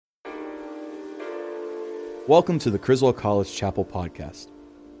Welcome to the Criswell College Chapel Podcast.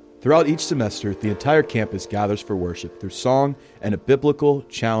 Throughout each semester, the entire campus gathers for worship through song and a biblical,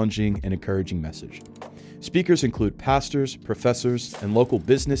 challenging, and encouraging message. Speakers include pastors, professors, and local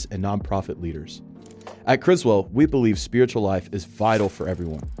business and nonprofit leaders. At Criswell, we believe spiritual life is vital for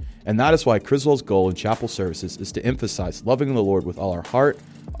everyone, and that is why Criswell's goal in chapel services is to emphasize loving the Lord with all our heart,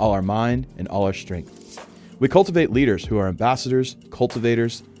 all our mind, and all our strength. We cultivate leaders who are ambassadors,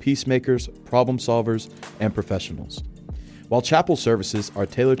 cultivators, peacemakers, problem solvers, and professionals. While chapel services are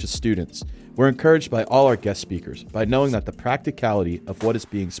tailored to students, we're encouraged by all our guest speakers by knowing that the practicality of what is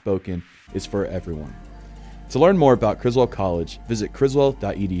being spoken is for everyone. To learn more about Criswell College, visit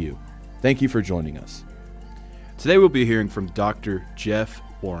criswell.edu. Thank you for joining us. Today we'll be hearing from Dr. Jeff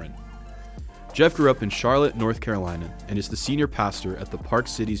Warren. Jeff grew up in Charlotte, North Carolina, and is the senior pastor at the Park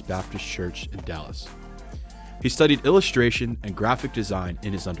Cities Baptist Church in Dallas. He studied illustration and graphic design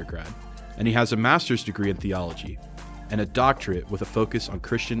in his undergrad, and he has a master's degree in theology and a doctorate with a focus on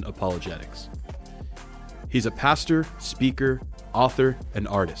Christian apologetics. He's a pastor, speaker, author, and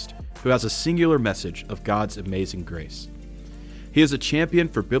artist who has a singular message of God's amazing grace. He is a champion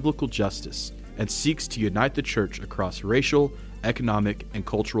for biblical justice and seeks to unite the church across racial, economic, and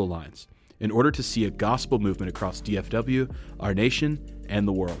cultural lines in order to see a gospel movement across DFW, our nation, and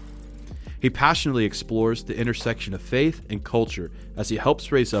the world. He passionately explores the intersection of faith and culture as he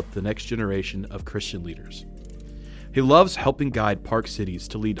helps raise up the next generation of Christian leaders. He loves helping guide Park Cities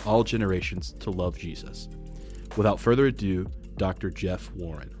to lead all generations to love Jesus. Without further ado, Dr. Jeff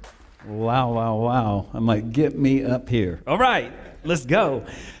Warren. Wow. I'm like, get me up here. All right, let's go.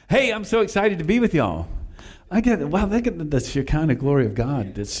 Hey, I'm so excited to be with y'all. Look at the Shekinah glory of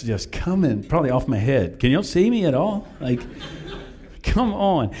God that's just coming probably off my head. Can y'all see me at all? Like, come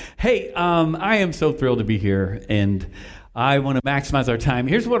on. Hey, I am so thrilled to be here, and I want to maximize our time.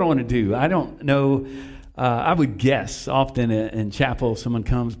 Here's what I want to do. I don't know, I would guess often in chapel, someone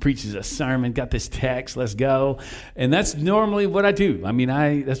comes, preaches a sermon, got this text, let's go. And that's normally what I do.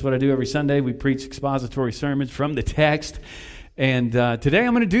 That's what I do every Sunday. We preach expository sermons from the text. And today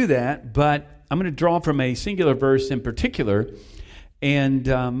I'm going to do that, but I'm going to draw from a singular verse in particular. And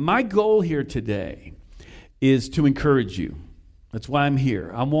my goal here today is to encourage you. That's why I'm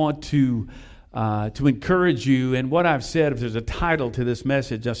here. I want to encourage you. And what I've said, if there's a title to this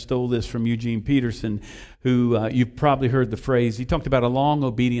message, I stole this from Eugene Peterson, who you've probably heard the phrase. He talked about a long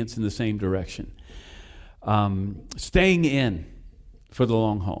obedience in the same direction. Staying in for the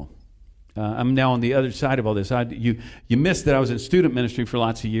long haul. I'm now on the other side of all this. You missed that I was in student ministry for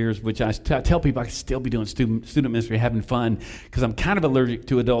lots of years, which I tell people I can still be doing student ministry, having fun, because I'm kind of allergic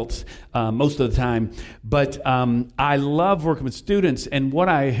to adults most of the time. But I love working with students, and what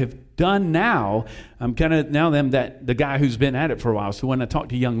I have done now, I'm kind of now the guy who's been at it for a while. So when I talk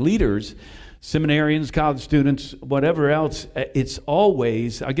to young leaders, seminarians, college students, whatever else, it's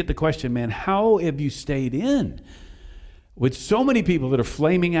always, I get the question, man, how have you stayed in with so many people that are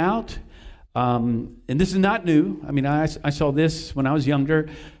flaming out? And this is not new. I saw this when I was younger.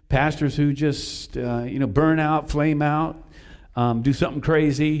 Pastors who just, burn out, flame out, do something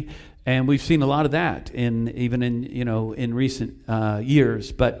crazy. And we've seen a lot of that even in recent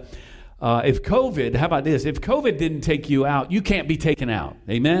years. But if COVID, how about this? If COVID didn't take you out, you can't be taken out.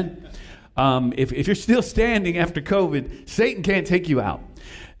 Amen? If you're still standing after COVID, Satan can't take you out.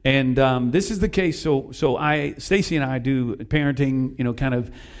 And this is the case. So Stacy and I do parenting,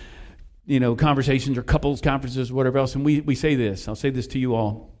 conversations or couples conferences, whatever else. And we say this. I'll say this to you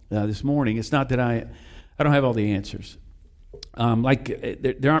all this morning. It's not that I don't have all the answers.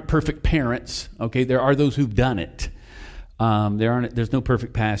 There aren't perfect parents. Okay, there are those who've done it. There's no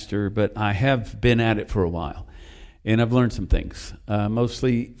perfect pastor, but I have been at it for a while, and I've learned some things,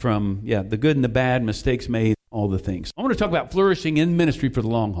 mostly from the good and the bad, mistakes made, all the things. I want to talk about flourishing in ministry for the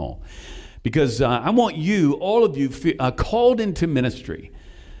long haul, because I want you, all of you, called into ministry,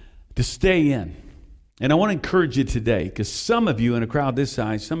 to stay in. And I want to encourage you today, because some of you in a crowd this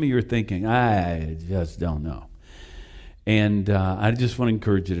size, some of you are thinking, I just don't know. And I just want to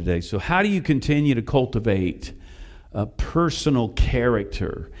encourage you today. So how do you continue to cultivate a personal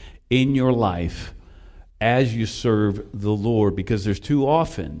character in your life as you serve the Lord? Because there's too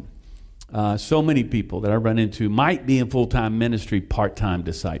often so many people that I run into might be in full-time ministry, part-time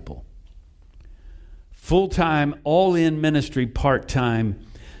disciple. Full-time, all-in ministry, part-time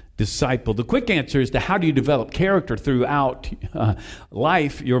disciple. The quick answer is to how do you develop character throughout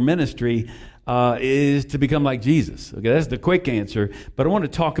life, your ministry, is to become like Jesus. Okay, that's the quick answer. But I want to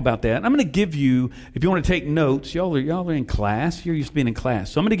talk about that. I'm going to give you, if you want to take notes, y'all are in class. You're used to being in class.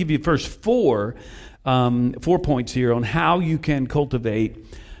 So I'm going to give you first four points here on how you can cultivate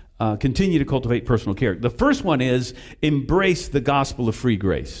continue to cultivate personal character. The first one is embrace the gospel of free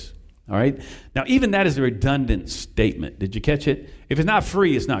grace. All right? Now, even that is a redundant statement. Did you catch it? If it's not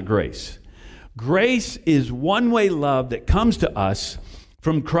free, it's not grace. Grace is one-way love that comes to us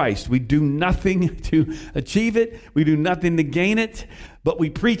from Christ. We do nothing to achieve it. We do nothing to gain it, but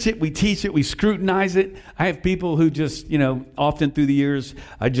we preach it, we teach it, we scrutinize it. I have people who just, often through the years,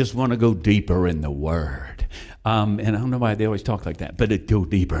 I just want to go deeper in the Word. And I don't know why they always talk like that, but go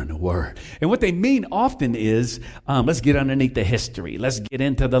deeper in the Word. And what they mean often is, let's get underneath the history. Let's get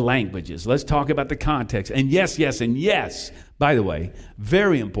into the languages. Let's talk about the context. And yes, and yes, by the way,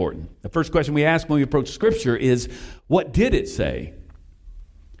 very important. The first question we ask when we approach Scripture is, what did it say?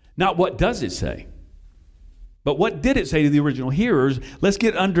 Not what does it say, but what did it say to the original hearers? Let's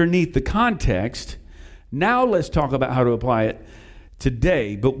get underneath the context. Now let's talk about how to apply it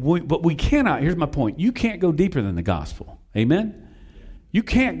today. But we cannot, here's my point, you can't go deeper than the gospel. Amen? You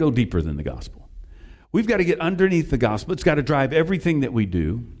can't go deeper than the gospel. We've got to get underneath the gospel. It's got to drive everything that we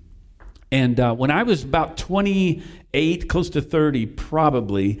do. And when I was about 28, close to 30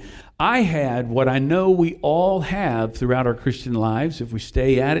 probably, I had what I know we all have throughout our Christian lives. If we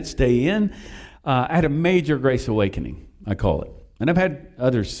stay at it, stay in. I had a major grace awakening, I call it. And I've had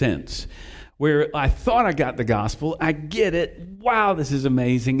others since, where I thought I got the gospel. I get it. Wow, this is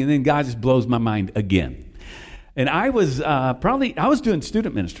amazing. And then God just blows my mind again. And I was doing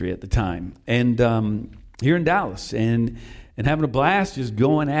student ministry at the time, and here in Dallas, and having a blast, just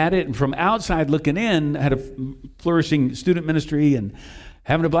going at it. And from outside looking in, I had a flourishing student ministry and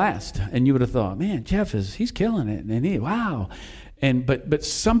having a blast. And you would have thought, man, Jeff he's killing it. And wow. But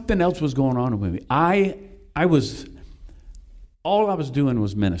something else was going on with me. All I was doing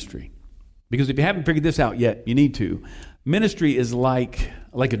was ministry. Because if you haven't figured this out yet, you need to. Ministry is like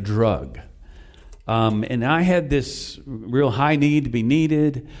a drug. And I had this real high need to be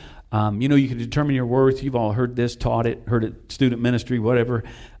needed. You can determine your worth. You've all heard this, taught it, heard it, student ministry, whatever.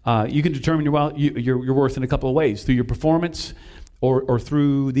 You can determine your worth in a couple of ways, through your performance or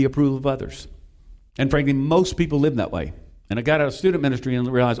through the approval of others. And frankly, most people live that way. And I got out of student ministry and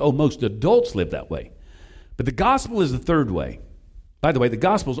realized, most adults live that way. But the gospel is the third way. By the way, the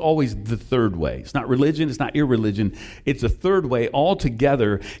gospel is always the third way. It's not religion. It's not irreligion. It's the third way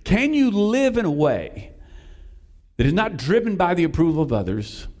altogether. Can you live in a way that is not driven by the approval of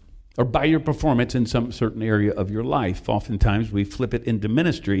others or by your performance in some certain area of your life? Oftentimes we flip it into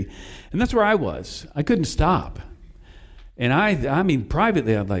ministry. And that's where I was. I couldn't stop. And I mean,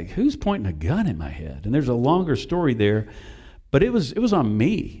 privately, I'm like, who's pointing a gun in my head? And there's a longer story there, but it was on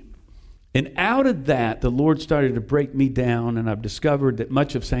me. And out of that, the Lord started to break me down, and I've discovered that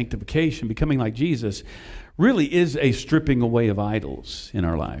much of sanctification, becoming like Jesus, really is a stripping away of idols in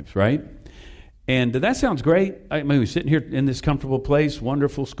our lives, right? And that sounds great. I mean, we're sitting here in this comfortable place,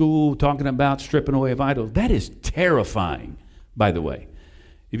 wonderful school, talking about stripping away of idols. That is terrifying, by the way,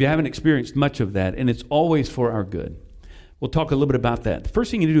 if you haven't experienced much of that, and it's always for our good. We'll talk a little bit about that. The first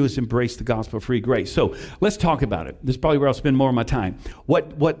thing you need to do is embrace the gospel of free grace. So let's talk about it. This is probably where I'll spend more of my time.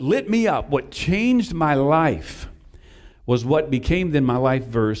 What lit me up, what changed my life, was what became then my life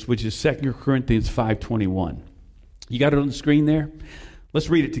verse, which is 2 Corinthians 5:21. You got it on the screen there?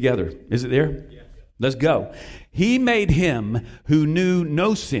 Let's read it together. Is it there? Yes. Let's go. He made him who knew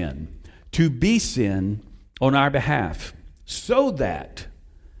no sin to be sin on our behalf, so that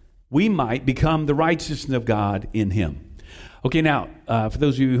we might become the righteousness of God in him. Okay, now, for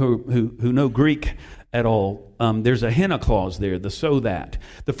those of you who know Greek at all, there's a hina clause there, the so that.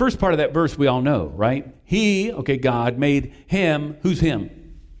 The first part of that verse we all know, right? God made him. Who's him?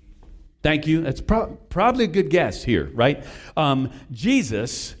 Thank you. That's probably a good guess here, right?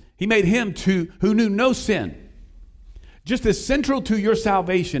 Jesus, he made him who knew no sin. Just as central to your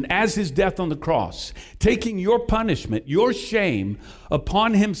salvation as his death on the cross, taking your punishment, your shame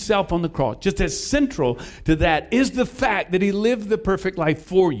upon himself on the cross, just as central to that is the fact that he lived the perfect life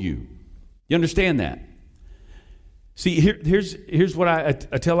for you. You understand that? See, here's what I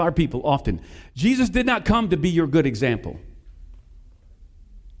tell our people often. Jesus did not come to be your good example.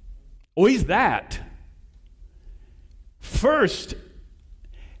 Oh, he's that. First,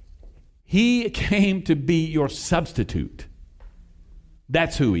 he came to be your substitute.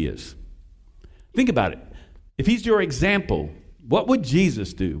 That's who he is. Think about it. If he's your example, what would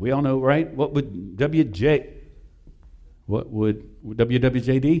Jesus do? We all know, right? What would WWJD?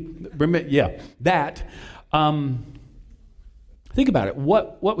 Yeah, that. Think about it.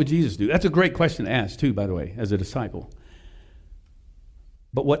 What would Jesus do? That's a great question to ask, too, by the way, as a disciple.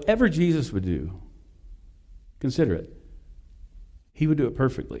 But whatever Jesus would do, consider it. He would do it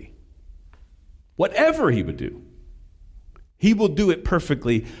perfectly. Whatever he would do, He will do it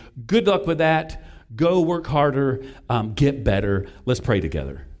perfectly. Good luck with that. Go work harder. Get better. Let's pray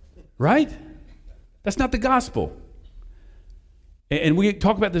together. Right? That's not the gospel. And we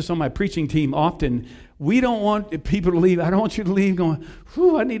talk about this on my preaching team often. We don't want people to leave. I don't want you to leave going,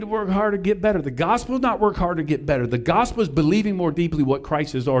 whew, I need to work harder, get better. The gospel is not work harder, get better. The gospel is believing more deeply what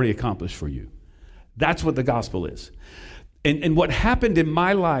Christ has already accomplished for you. That's what the gospel is. And what happened in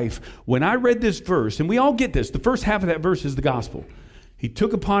my life when I read this verse, and we all get this, the first half of that verse is the gospel. He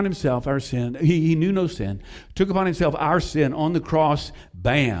took upon himself our sin. He knew no sin. Took upon himself our sin on the cross.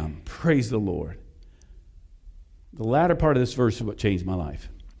 Bam. Praise the Lord. The latter part of this verse is what changed my life.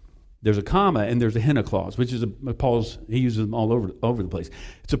 There's a comma and there's a hina clause, which is he uses them all over the place.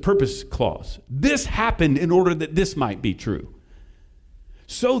 It's a purpose clause. This happened in order that this might be true,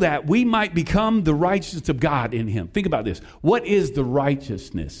 so that we might become the righteousness of God in him. Think about this. What is the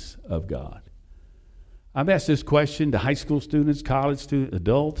righteousness of God? I've asked this question to high school students, college students,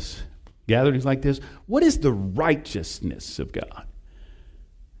 adults, gatherings like this. What is the righteousness of God?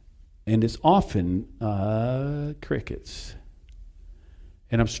 And it's often crickets.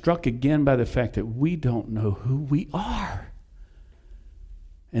 And I'm struck again by the fact that we don't know who we are.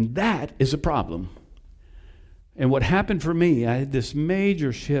 And that is a problem. And what happened for me, I had this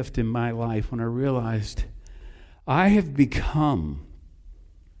major shift in my life when I realized I have become,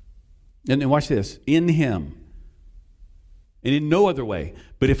 and watch this, in him. And in no other way.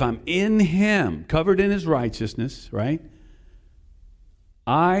 But if I'm in him, covered in his righteousness, right?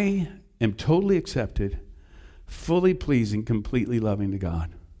 I am totally accepted, fully pleasing, completely loving to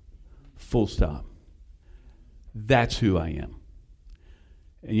God. Full stop. That's who I am.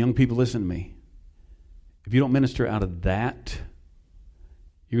 And young people, listen to me. If you don't minister out of that,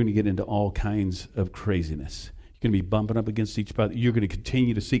 you're going to get into all kinds of craziness. You're going to be bumping up against each other. You're going to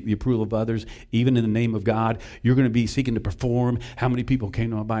continue to seek the approval of others, even in the name of God. You're going to be seeking to perform. How many people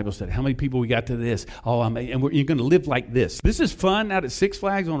came to my Bible study? How many people we got to this? You're going to live like this. This is fun out at Six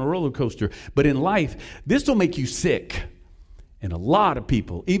Flags on a roller coaster. But in life, this will make you sick. And a lot of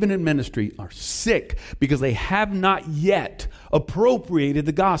people, even in ministry, are sick because they have not yet appropriated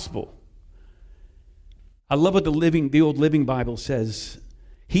the gospel. I love what the old Living Bible says.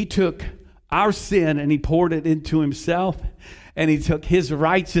 He took our sin and he poured it into himself, and he took his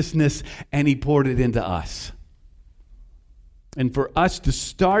righteousness and he poured it into us. And for us to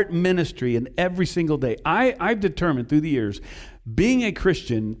start ministry in every single day, I've determined through the years, being a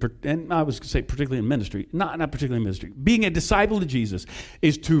Christian, and I was going to say particularly in ministry, not particularly in ministry, being a disciple of Jesus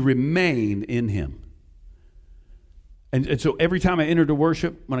is to remain in him. And so every time I enter to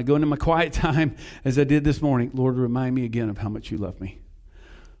worship, when I go into my quiet time, as I did this morning, Lord, remind me again of how much you love me.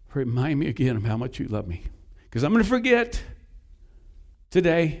 Remind me again of how much you love me. Because I'm going to forget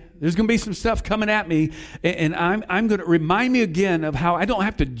today. There's going to be some stuff coming at me. And I'm going to remind me again of how I don't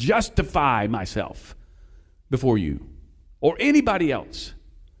have to justify myself before you or anybody else.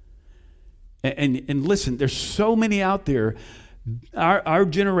 And listen, there's so many out there. Our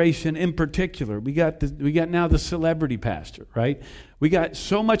generation in particular, we got now the celebrity pastor, right? We got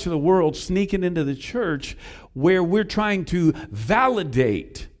so much of the world sneaking into the church where we're trying to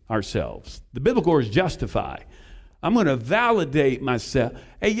validate ourselves. The biblical word is justify. I'm going to validate myself.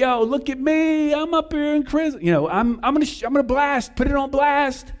 Hey, yo, look at me. I'm up here in prison. I'm going to blast, put it on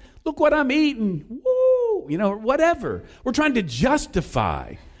blast. Look what I'm eating. Woo, whatever. We're trying to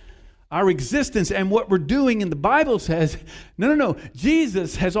justify our existence, and what we're doing in the Bible says, no.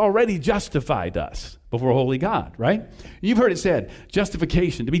 Jesus has already justified us before holy God, right? You've heard it said,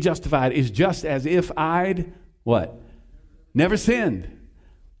 justification, to be justified is just as if I'd, what? Never sinned.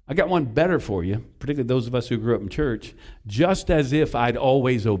 I got one better for you, particularly those of us who grew up in church, just as if I'd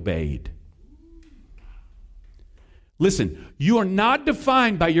always obeyed. Listen, you are not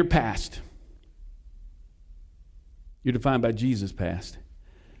defined by your past. You're defined by Jesus' past.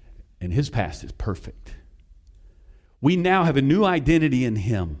 And his past is perfect. We now have a new identity in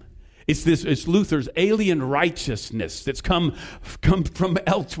him. It's Luther's alien righteousness that's come from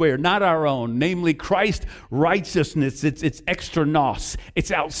elsewhere, not our own, namely Christ's righteousness. It's extra nos.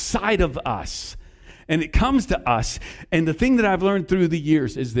 It's outside of us. And it comes to us. And the thing that I've learned through the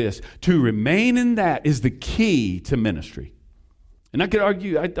years is this: to remain in that is the key to ministry. And I could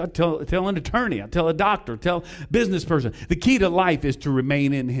argue, I tell an attorney, I tell a doctor, tell a business person, the key to life is to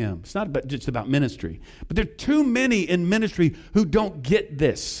remain in him. It's not just about ministry. But there are too many in ministry who don't get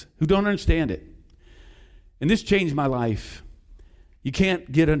this, who don't understand it. And this changed my life. You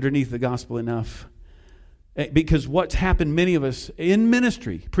can't get underneath the gospel enough. Because what's happened, many of us in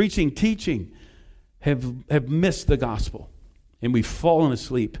ministry, preaching, teaching, have missed the gospel. and we've fallen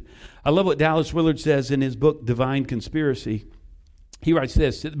asleep. I love what Dallas Willard says in his book, Divine Conspiracy. He writes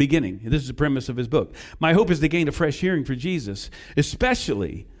this at the beginning. This is the premise of his book. My hope is to gain a fresh hearing for Jesus,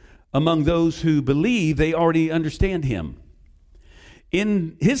 especially among those who believe they already understand him.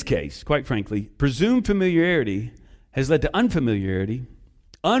 In his case, quite frankly, presumed familiarity has led to unfamiliarity.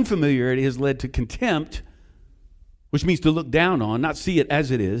 Unfamiliarity has led to contempt, which means to look down on, not see it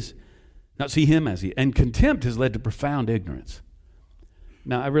as it is, not see him as he is. And contempt has led to profound ignorance.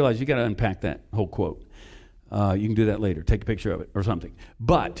 Now, I realize you got to unpack that whole quote. You can do that later. Take a picture of it or something.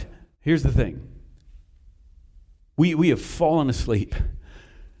 But here's the thing. We have fallen asleep.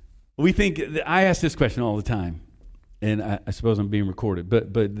 We think, I ask this question all the time, and I suppose I'm being recorded,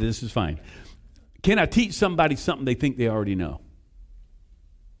 but this is fine. Can I teach somebody something they think they already know?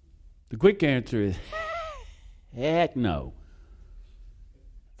 The quick answer is, heck no.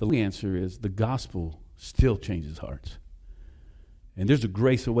 The long answer is the gospel still changes hearts. And there's a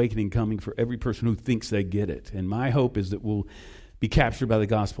grace awakening coming for every person who thinks they get it. And my hope is that we'll be captured by the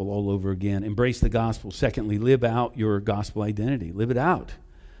gospel all over again. Embrace the gospel. Secondly, live out your gospel identity. Live it out.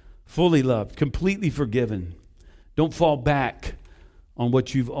 Fully loved, completely forgiven. Don't fall back on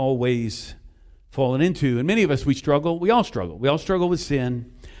what you've always fallen into. And many of us, we struggle. We all struggle. We all struggle with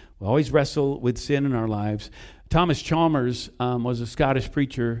sin. We always wrestle with sin in our lives. Thomas Chalmers was a Scottish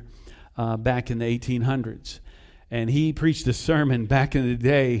preacher back in the 1800s. And he preached a sermon back in the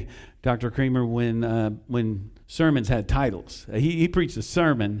day, Dr. Kramer, when sermons had titles. He preached a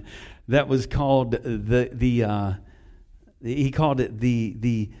sermon that was called he called it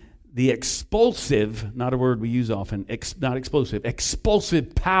the expulsive, not a word we use often, not explosive,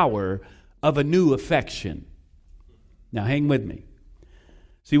 expulsive power of a new affection. Now hang with me.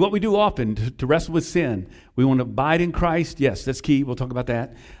 See, what we do often to wrestle with sin, we want to abide in Christ. Yes, that's key. We'll talk about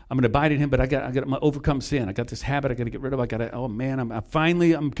that. I'm going to abide in him, but I got to overcome sin. I got this habit I got to get rid of.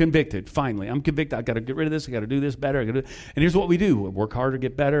 I'm convicted. Finally, I'm convicted. I got to get rid of this. I got to do this better. And here's what we do. We work harder to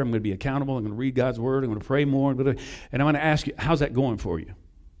get better. I'm going to be accountable. I'm going to read God's word. I'm going to pray more. And I'm going to ask you, how's that going for you?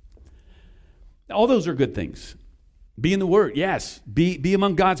 All those are good things. Be in the word. Yes. Be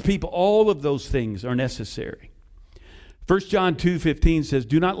among God's people. All of those things are necessary. 1 John 2:15 says,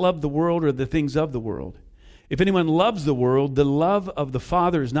 do not love the world or the things of the world. If anyone loves the world, the love of the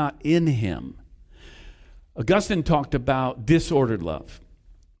Father is not in him. Augustine talked about disordered love.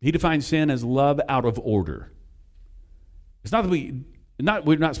 He defined sin as love out of order. It's not that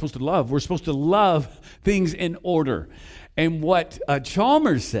we're not supposed to love. We're supposed to love things in order. And what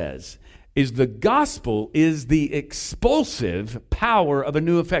Chalmers says is the gospel is the expulsive power of a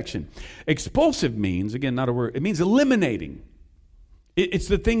new affection. Expulsive means, again, not a word, it means eliminating. It's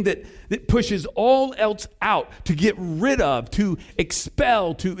the thing that pushes all else out, to get rid of, to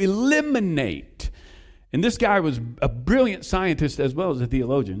expel, to eliminate. And this guy was a brilliant scientist as well as a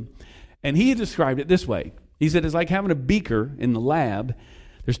theologian. And he described it this way. He said it's like having a beaker in the lab.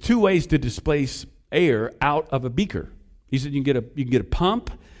 There's two ways to displace air out of a beaker. He said you can get a pump,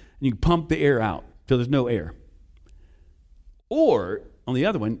 and you can pump the air out till there's no air. Or, on the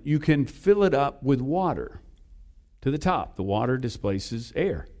other one, you can fill it up with water to the top. The water displaces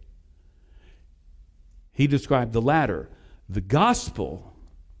air. He described the latter. The gospel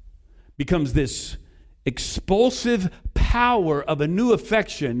becomes this expulsive power of a new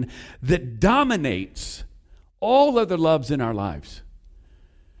affection that dominates all other loves in our lives.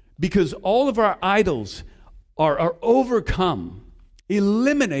 Because all of our idols are overcome,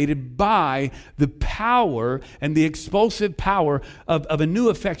 eliminated by the power and the expulsive power of a new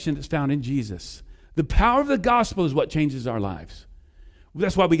affection that's found in Jesus. The power of the gospel is what changes our lives.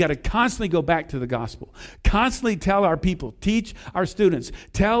 That's why we got to constantly go back to the gospel. Constantly tell our people, teach our students,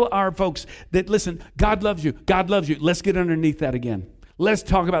 tell our folks that, listen, God loves you. God loves you. Let's get underneath that again. Let's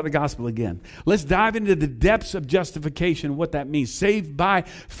talk about the gospel again. Let's dive into the depths of justification, what that means. Saved by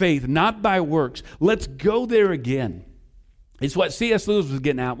faith, not by works. Let's go there again. It's what C.S. Lewis was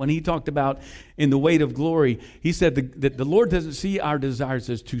getting at when he talked about in The Weight of Glory. He said that the Lord doesn't see our desires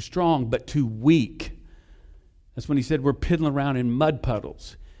as too strong, but too weak. That's when he said we're piddling around in mud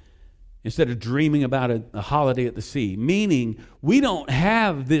puddles instead of dreaming about a holiday at the sea. Meaning we don't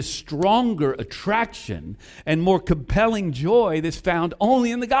have this stronger attraction and more compelling joy that's found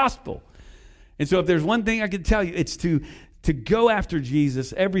only in the gospel. And so if there's one thing I can tell you, it's to go after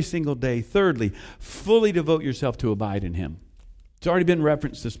Jesus every single day. Thirdly, fully devote yourself to abide in him. It's already been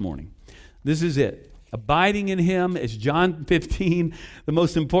referenced this morning. This is it. Abiding in him is John 15. The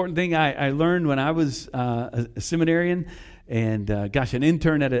most important thing I learned when I was a seminarian and, an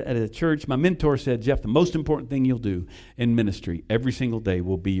intern at a church. My mentor said, Jeff, the most important thing you'll do in ministry every single day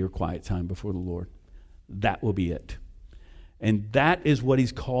will be your quiet time before the Lord. That will be it. And that is what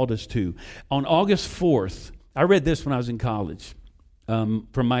he's called us to. On August 4th, I read this when I was in college, from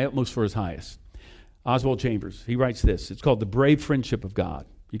my utmost for his highest. Oswald Chambers, he writes this. It's called The Brave Friendship of God.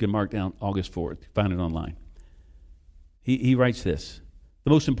 You can mark down August 4th. Find it online. He writes this. The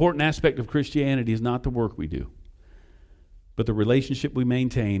most important aspect of Christianity is not the work we do, but the relationship we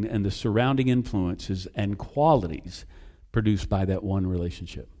maintain and the surrounding influences and qualities produced by that one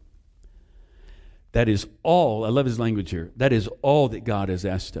relationship. That is all, I love his language here, that is all that God has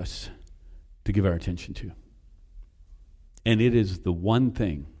asked us to give our attention to. And it is the one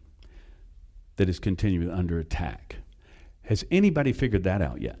thing that is continually under attack. Has anybody figured that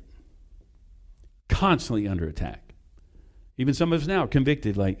out yet? Constantly under attack. Even some of us now are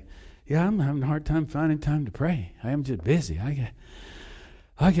convicted, like, yeah, I'm having a hard time finding time to pray. I am just busy.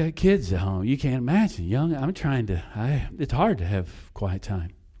 I got kids at home. You can't imagine. Young, it's hard to have quiet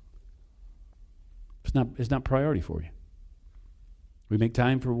time. It's not priority for you. We make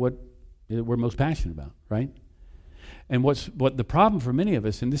time for what we're most passionate about, right? And what the problem for many of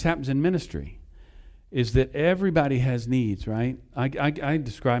us, and this happens in ministry, is that everybody has needs, right? I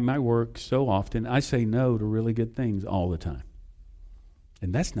describe my work so often. I say no to really good things all the time.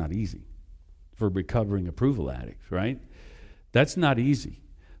 And that's not easy for recovering approval addicts, right? That's not easy.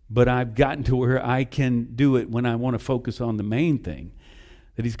 But I've gotten to where I can do it when I want to focus on the main thing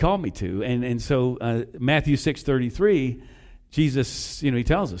that he's called me to. And so Matthew 6:33, Jesus, he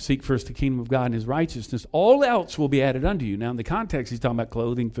tells us, seek first the kingdom of God and his righteousness. All else will be added unto you. Now, in the context, he's talking about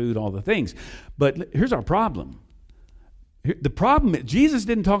clothing, food, all the things. But here's our problem. The problem is Jesus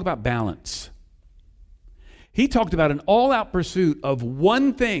didn't talk about balance. He talked about an all-out pursuit of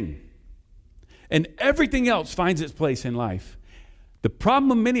one thing, and everything else finds its place in life. The problem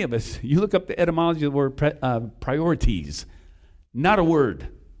with many of us, you look up the etymology of the word priorities, not a word.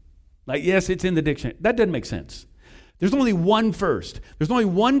 Like, yes, it's in the dictionary. That doesn't make sense. There's only one first. There's only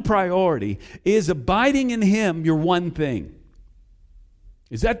one priority. Is abiding in him your one thing?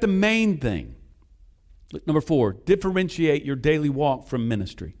 Is that the main thing? Number 4, differentiate your daily walk from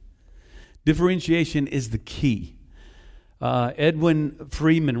ministry. Differentiation is the key. Edwin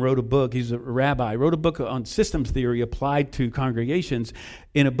Freeman wrote a book. He's a rabbi. Wrote a book on systems theory applied to congregations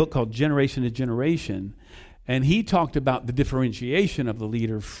in a book called Generation to Generation. And he talked about the differentiation of the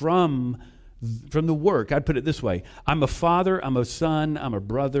leader from the work. I'd put it this way. I'm a father, I'm a son, I'm a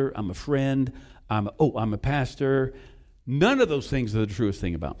brother, I'm a friend, I'm a pastor. None of those things are the truest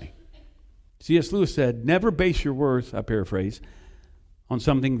thing about me. C.S. Lewis said, never base your worth, I paraphrase, on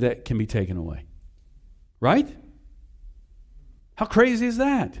something that can be taken away. Right? How crazy is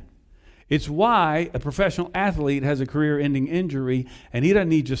that? It's why a professional athlete has a career-ending injury, and he doesn't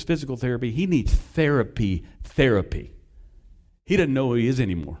need just physical therapy. He needs therapy. He doesn't know who he is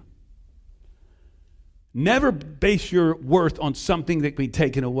anymore. Never base your worth on something that can be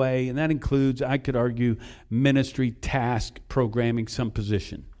taken away, and that includes, I could argue, ministry, task, programming, some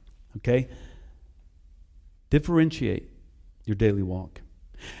position. Okay? Differentiate your daily walk.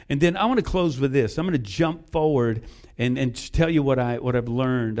 And then I want to close with this. I'm going to jump forward and tell you what I've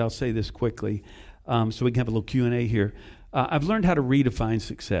learned. I'll say this quickly so we can have a little Q&A here. I've learned how to redefine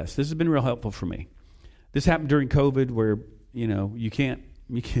success. This has been real helpful for me. This happened during COVID where,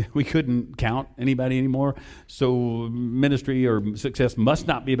 we couldn't count anybody anymore. So ministry or success must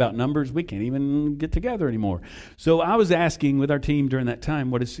not be about numbers. We can't even get together anymore. So I was asking with our team during that time,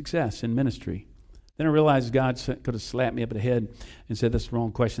 what is success in ministry? Then I realized God could have slapped me up the head and said, that's the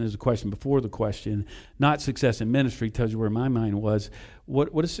wrong question. There's a question before the question. Not success in ministry tells you where my mind was.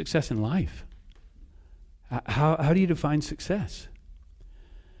 What is success in life? How do you define success?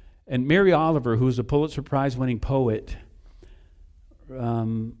 And Mary Oliver, who is a Pulitzer Prize-winning poet,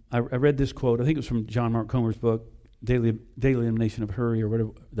 I read this quote. I think it was from John Mark Comer's book, Daily Elimination of Hurry, or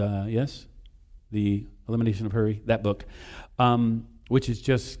whatever. The Elimination of Hurry, that book, which is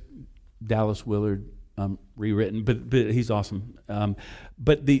just Dallas Willard rewritten, but he's awesome.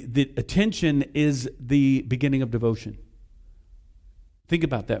 But the attention is the beginning of devotion. Think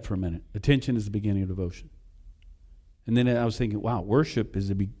about that for a minute. Attention is the beginning of devotion. And then I was thinking, wow, worship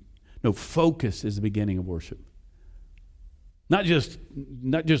is focus is the beginning of worship. Not just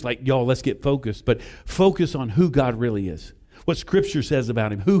like, y'all, let's get focused, but focus on who God really is. What Scripture says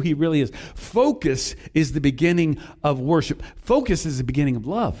about him, who he really is. Focus is the beginning of worship. Focus is the beginning of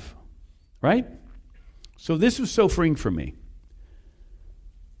love. Right? So this was so freeing for me.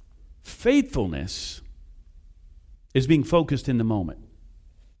 Faithfulness is being focused in the moment.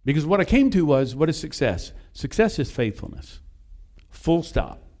 Because what I came to was, what is success? Success is faithfulness. Full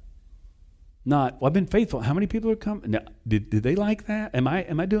stop. Not, well, I've been faithful. How many people are coming? Now, did they like that? Am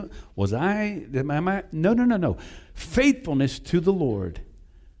I doing, No. Faithfulness to the Lord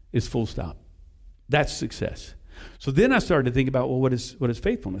is full stop. That's success. So then I started to think about, well, what is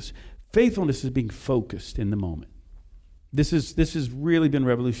faithfulness? Faithfulness is being focused in the moment. This has really been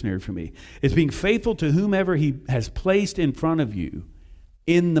revolutionary for me. It's being faithful to whomever he has placed in front of you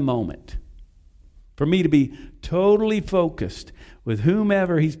in the moment. For me to be totally focused with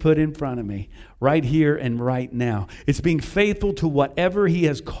whomever he's put in front of me right here and right now. It's being faithful to whatever he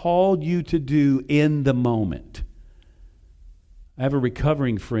has called you to do in the moment. I have a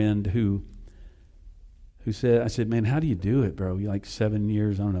recovering friend who said, I said, man, how do you do it, bro? You're like 7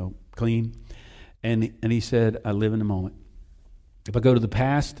 years, I don't know, clean. And he said, I live in the moment. If I go to the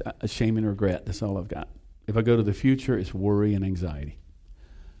past, shame and regret. That's all I've got. If I go to the future, it's worry and anxiety.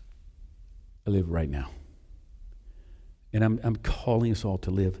 I live right now. And I'm calling us all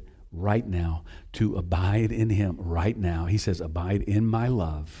to live right now, to abide in him right now. He says, abide in my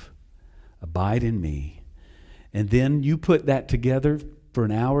love. Abide in me. And then you put that together for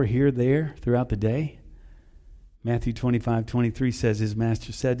an hour here, there, throughout the day. Matthew 25:23 says, his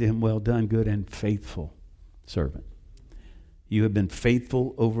master said to him, well done, good and faithful servant. You have been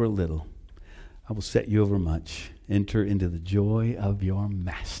faithful over a little. I will set you over much. Enter into the joy of your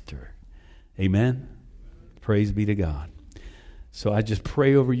master. Amen? Praise be to God. So I just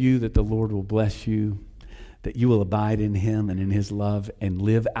pray over you that the Lord will bless you, that you will abide in him and in his love and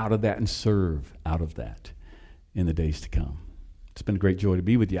live out of that and serve out of that in the days to come. It's been a great joy to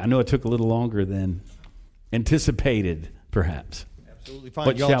be with you. I know it took a little longer than anticipated, perhaps. Absolutely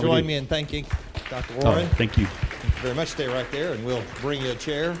fine. Y'all join me in thanking Dr. Warren. Thank you. Thank you very much. Stay right there, and we'll bring you a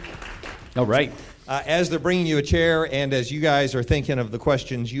chair. All right. As they're bringing you a chair, and as you guys are thinking of the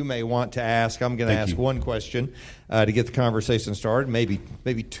questions you may want to ask, I'm going to ask one question to get the conversation started.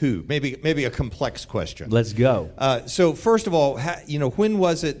 Maybe two. Maybe a complex question. Let's go. So first of all, when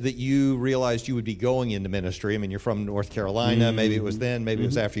was it that you realized you would be going into ministry? I mean, you're from North Carolina. Mm-hmm. Maybe it was then. Maybe it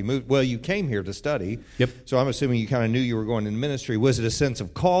was after you moved. Well, you came here to study. Yep. So I'm assuming you kind of knew you were going into ministry. Was it a sense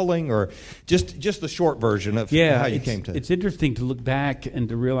of calling, or just the short version of how you came to? It's interesting to look back and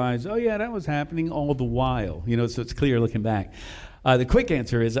to realize, oh yeah, that was happening all the while. So it's clear looking back. The quick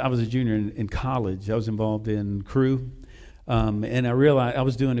answer is I was a junior in college. I was involved in crew, and I realized I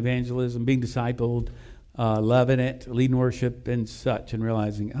was doing evangelism, being discipled, loving it, leading worship and such, and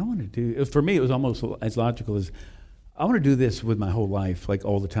realizing I want to do, for me it was almost as logical as I want to do this with my whole life, like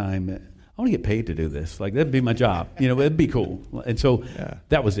all the time. I want to get paid to do this. Like, that'd be my job. It'd be cool. And so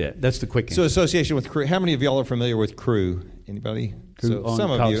that was it. That's the quick answer. So association with crew. How many of y'all are familiar with crew? Anybody? Crew on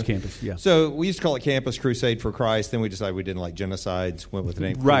some college of you. Campus, yeah. So we used to call it Campus Crusade for Christ. Then we decided we didn't like genocides. Went with the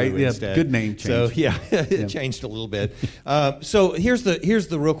name Crew instead. Good name change. So it changed a little bit. So here's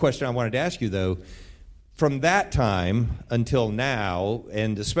the real question I wanted to ask you, though. From that time until now,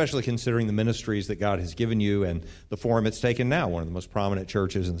 and especially considering the ministries that God has given you and the form it's taken now, one of the most prominent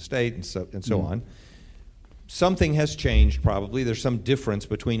churches in the state, and so on, something has changed probably. There's some difference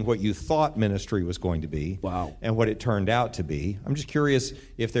between what you thought ministry was going to be and what it turned out to be. I'm just curious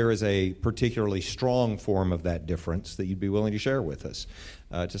if there is a particularly strong form of that difference that you'd be willing to share with us,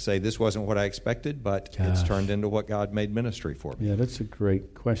 to say this wasn't what I expected, but it's turned into what God made ministry for me. Yeah, that's a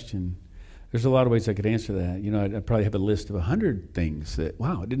great question. There's a lot of ways I could answer that. I'd probably have a list of 100 things that,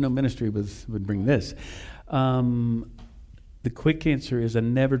 I didn't know ministry would bring this. The quick answer is I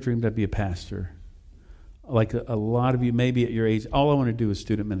never dreamed I'd be a pastor. Like a lot of you, maybe at your age, all I want to do is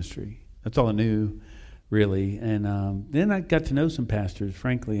student ministry. That's all I knew, really. And then I got to know some pastors,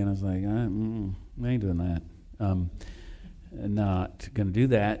 frankly, and I was like, I ain't doing that. Not going to do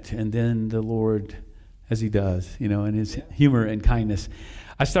that. And then the Lord, as he does, in his humor and kindness,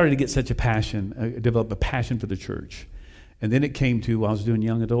 I started to get such a passion, develop a passion for the church. And then it came to, while I was doing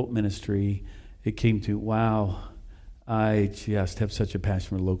young adult ministry, it came to, I just have such a passion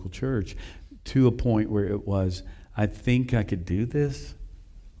for the local church, to a point where it was, I think I could do this.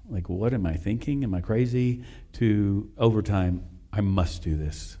 Like, what am I thinking? Am I crazy? To, over time, I must do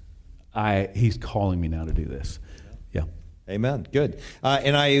this. He's calling me now to do this. Yeah. Amen. Good.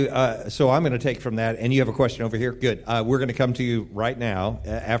 So I'm going to take from that, and you have a question over here? Good. We're going to come to you right now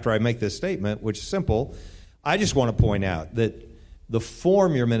after I make this statement, which is simple. I just want to point out that the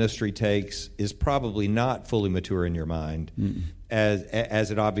form your ministry takes is probably not fully mature in your mind,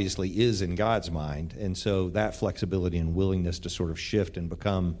 as it obviously is in God's mind. And so that flexibility and willingness to sort of shift and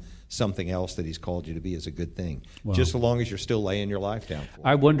become something else that he's called you to be is a good thing. Wow. Just so long as you're still laying your life down for it.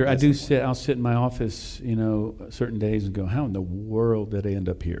 I wonder, I'll sit in my office, certain days and go, how in the world did I end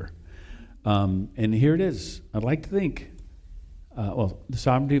up here? And here it is. I'd like to think the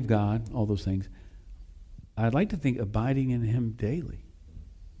sovereignty of God, all those things. I'd like to think abiding in him daily.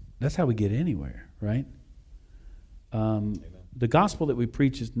 That's how we get anywhere, right? The gospel that we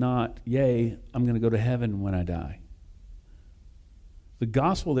preach is not, yay, I'm going to go to heaven when I die. The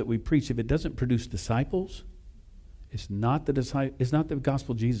gospel that we preach, if it doesn't produce disciples, it's not the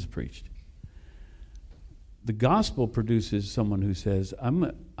gospel Jesus preached. The gospel produces someone who says,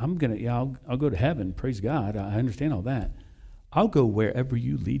 I'll go to heaven, praise God, I understand all that. I'll go wherever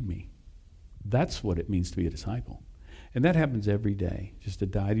you lead me. That's what it means to be a disciple. And that happens every day, just to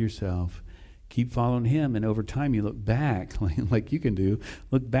die to yourself, keep following him, and over time you look back, like you can do,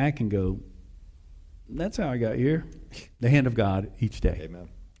 look back and go, that's how I got here. The hand of God each day. Amen.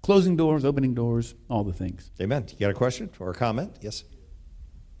 Closing doors, opening doors, all the things. Amen. You got a question or a comment? Yes.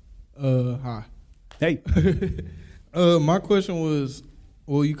 Hi. Hey. My question was,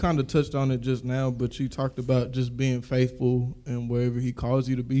 well, you kind of touched on it just now, but you talked about just being faithful and wherever he calls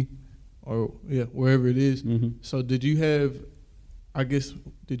you to be, or wherever it is. Mm-hmm. So did you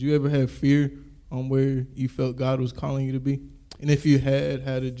ever have fear on where you felt God was calling you to be? And if you had,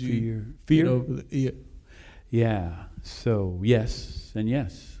 how did you fear? get over that? Yeah. Yeah. So yes and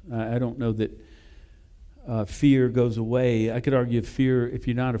yes. I don't know that fear goes away. I could argue if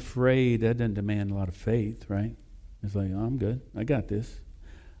you're not afraid, that doesn't demand a lot of faith, right? It's like, oh, I'm good. I got this.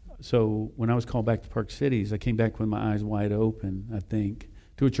 So when I was called back to Park Cities, I came back with my eyes wide open, I think,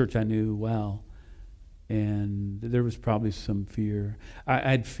 to a church I knew well. And there was probably some fear. I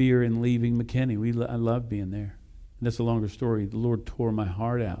had fear in leaving McKinney. I loved being there. And that's a longer story. The Lord tore my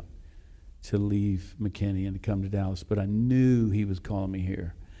heart out to leave McKinney and to come to Dallas, but I knew he was calling me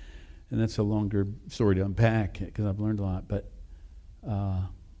here. And that's a longer story to unpack because I've learned a lot. But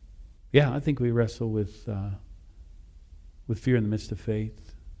I think we wrestle with fear in the midst of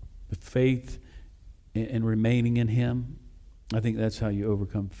faith. The faith and remaining in him. I think that's how you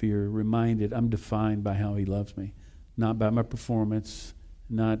overcome fear. Reminded, I'm defined by how he loves me, not by my performance,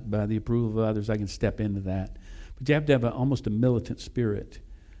 not by the approval of others. I can step into that. But you have to have almost a militant spirit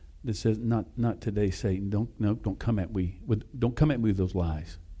that says, "Not today, Satan. Don't come at me with those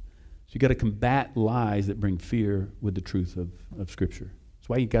lies." So you got to combat lies that bring fear with the truth of Scripture. That's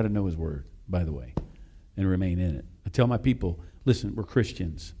why you got to know His Word, by the way, and remain in it. I tell my people, listen, we're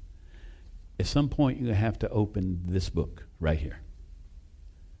Christians. At some point, you have to open this book right here.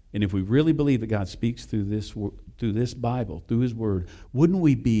 And if we really believe that God speaks through this Bible, through His Word, wouldn't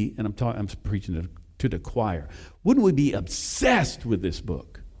we be? And I'm preaching to the choir. Wouldn't we be obsessed with this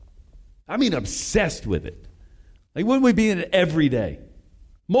book? I mean, obsessed with it. Like, wouldn't we be in it every day,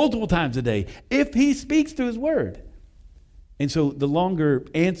 multiple times a day, if He speaks through His Word? And so the longer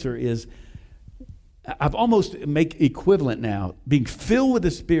answer is, I've almost make equivalent now, being filled with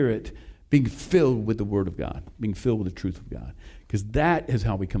the Spirit, being filled with the Word of God, being filled with the truth of God. Because that is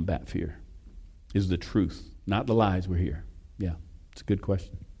how we combat fear, is the truth, not the lies we're here. Yeah, it's a good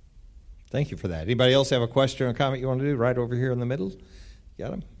question. Thank you for that. Anybody else have a question or comment you want to do? Right over here in the middle.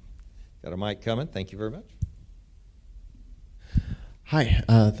 Got him? Got a mic coming. Thank you very much. Hi.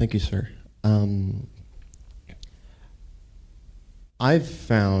 Thank you, sir. I've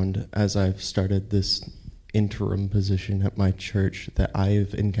found, as I've started this interim position at my church, that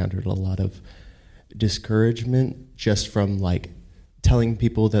I've encountered a lot of discouragement just from like telling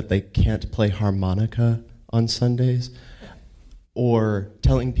people that they can't play harmonica on Sundays, or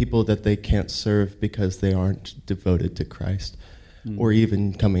telling people that they can't serve because they aren't devoted to Christ, or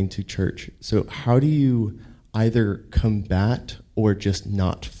even coming to church. So how do you either combat or just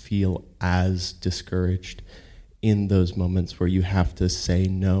not feel as discouraged in those moments where you have to say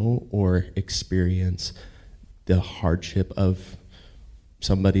no or experience the hardship of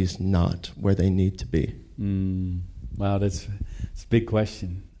somebody's not where they need to be? Wow, that's a big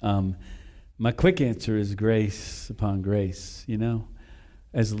question. My quick answer is grace upon grace. You know,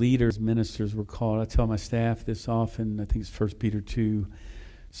 as leaders, ministers, we're called. I tell my staff this often. I think it's 1 Peter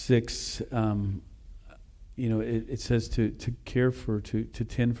 2:6. It says to care for, to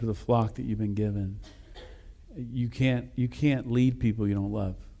tend for the flock that you've been given. You can't lead people you don't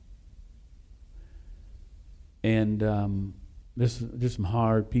love. And there's some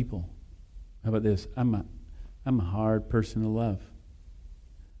hard people. How about this? I'm a hard person to love.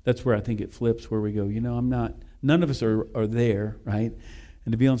 That's where I think it flips, where we go, none of us are there, right?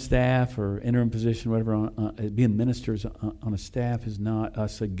 And to be on staff or interim position, whatever, being ministers on a staff is not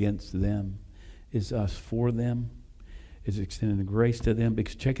us against them. It's us for them. It's extending the grace to them.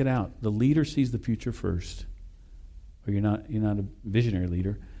 Because check it out. The leader sees the future first. Or you're not a visionary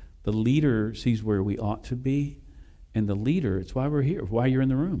leader. The leader sees where we ought to be. And the leader, it's why we're here, why you're in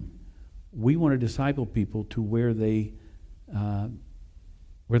the room. We want to disciple people to where they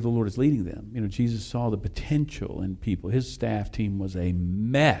where the Lord is leading them. You know, Jesus saw the potential in people. His staff team was a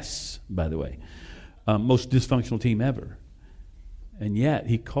mess, by the way. Most dysfunctional team ever. And yet,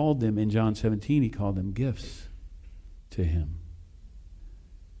 he called them, in John 17, he called them gifts to him.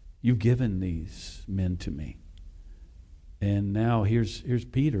 You've given these men to me. And now here's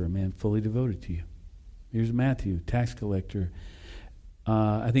Peter, a man fully devoted to you. Here's Matthew, tax collector.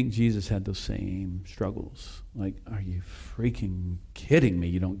 I think Jesus had those same struggles. Like, are you freaking kidding me?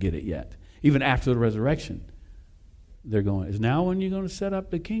 You don't get it yet. Even after the resurrection, they're going, is now when you're going to set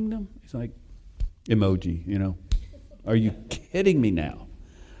up the kingdom? He's like, emoji, you know. Are you kidding me now?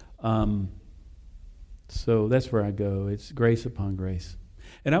 So that's where I go. It's grace upon grace.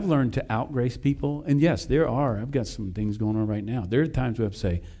 And I've learned to outgrace people. And yes, I've got some things going on right now. There are times where I have to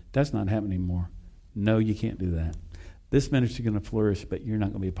say, that's not happening anymore. No, you can't do that. This ministry is going to flourish, but you're not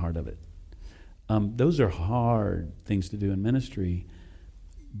going to be a part of it. Those are hard things to do in ministry.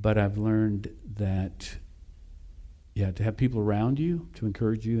 But I've learned that, to have people around you to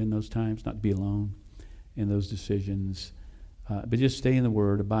encourage you in those times, not to be alone in those decisions. But just stay in the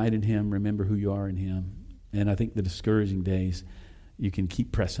Word, abide in Him, remember who you are in Him. And I think the discouraging days, you can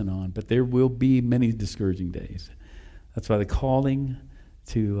keep pressing on. But there will be many discouraging days. That's why the calling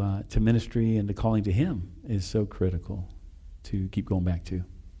to ministry and the calling to Him is so critical to keep going back to.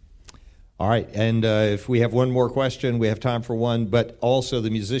 All right, and if we have one more question, we have time for one, but also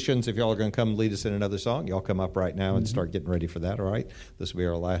the musicians, if y'all are going to come lead us in another song, y'all come up right now and start getting ready for that, all right? This will be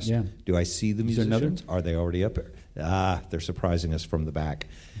our last. Yeah. Do I see the musicians? Are they already up here? They're surprising us from the back.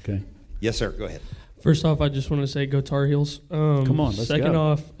 Okay. Yes, sir, go ahead. First off, I just want to say go Tar Heels. Come on, let's Second go.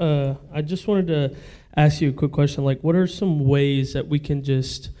 off, I just wanted to ask you a quick question. Like, what are some ways that we can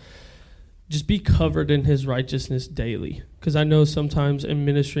just be covered in His righteousness daily? Because I know sometimes in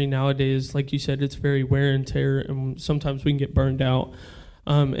ministry nowadays, like you said, it's very wear and tear, and sometimes we can get burned out.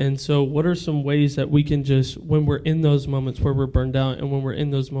 And so what are some ways that we can just, when we're in those moments where we're burned out and when we're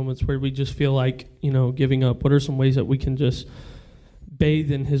in those moments where we just feel like, giving up, what are some ways that we can just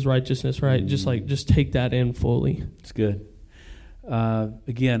bathe in His righteousness, right? Just take that in fully. It's good.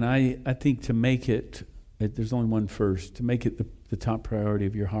 Again, I think to make it, there's only one first, to make it the top priority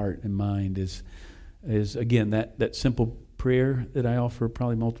of your heart and mind is again, that simple prayer that I offer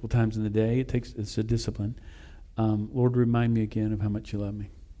probably multiple times in the day. It's a discipline. Lord, remind me again of how much you love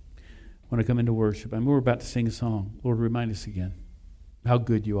me. When I come into worship, we're about to sing a song. Lord, remind us again how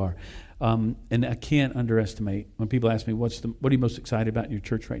good you are. And I can't underestimate when people ask me, what are you most excited about in your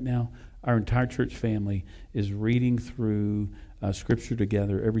church right now? Our entire church family is reading through Scripture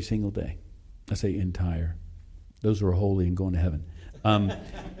together every single day. I say entire. Those who are holy and going to heaven.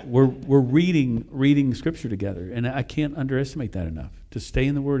 We're reading Scripture together, and I can't underestimate that enough, to stay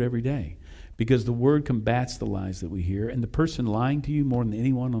in the Word every day, because the Word combats the lies that we hear, and the person lying to you more than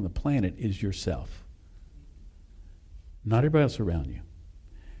anyone on the planet is yourself, not everybody else around you.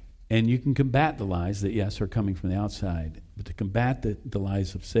 And you can combat the lies that, yes, are coming from the outside, but to combat the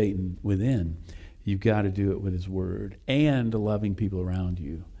lies of Satan within, you've got to do it with His Word and the loving people around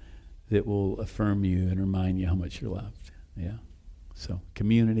you that will affirm you and remind you how much you're loved. Yeah. So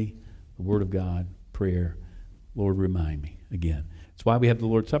community, the Word of God, prayer. Lord, remind me again. It's why we have the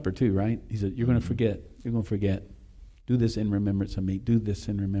Lord's Supper too, right? He said, you're going to forget. You're going to forget. Do this in remembrance of me. Do this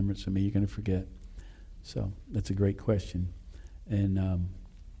in remembrance of me. You're going to forget. So that's a great question. And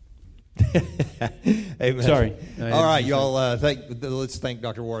Amen. Sorry. All right, y'all. Let's thank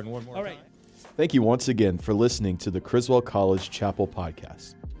Dr. Warren one more time. Thank you once again for listening to the Criswell College Chapel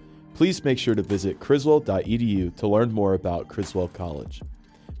Podcast. Please make sure to visit criswell.edu to learn more about Criswell College.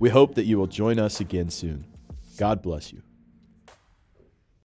 We hope that you will join us again soon. God bless you.